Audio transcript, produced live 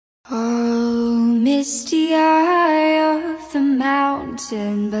misty eye of the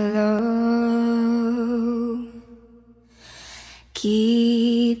mountain below.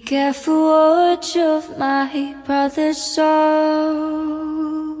 Keep careful watch of my brother's souls.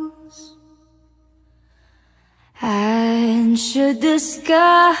 And should the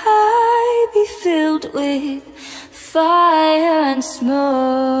sky be filled with fire and smoke,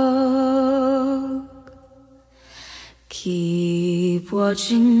 keep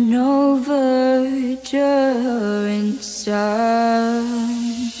watching over during sun.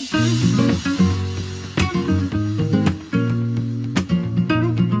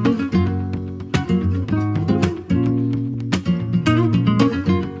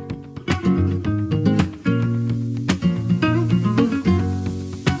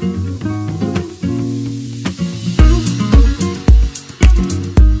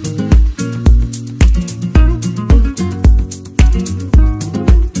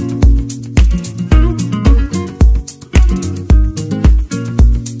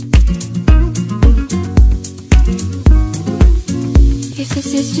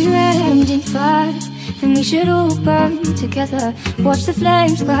 Then we should all burn together. Watch the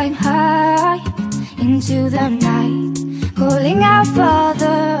flames climb high into the night, calling out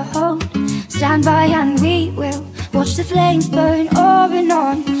Father, hold, stand by and we will watch the flames burn on and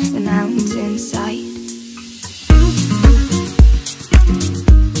on the mountainside.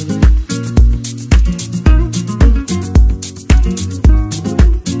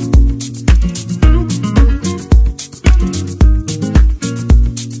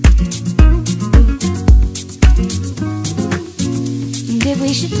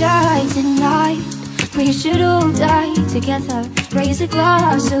 We should die tonight, we should all die together. Raise a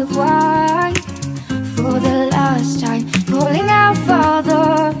glass of wine for the last time, calling out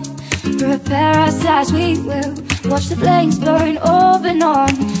Father, prepare us as we will watch the flames burn up and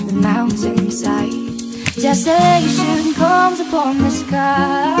on the mountainside. Desolation comes upon the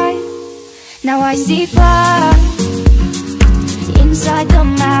sky. Now I see fire inside the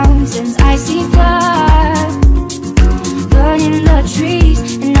mountains. I see fire burning the trees,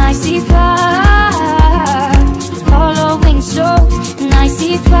 and I see fire following souls, and I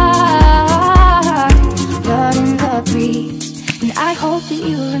see fire burning the breeze. And I hope that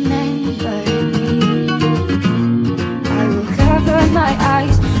you remember me. I will cover my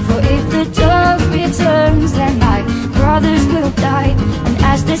eyes, for if the dark returns, then my brothers will die. And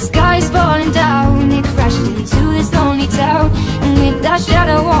as the sky's falling down, it crashed into this lonely town, and with that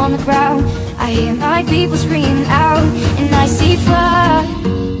shadow on the ground, I hear my people screaming out. And I see fire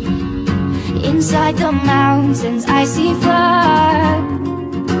inside the mountains. I see fire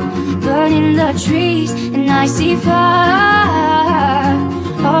burning the trees, and I see fire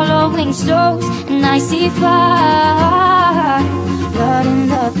following souls, and I see fire burning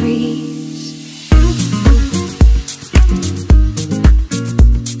the breeze.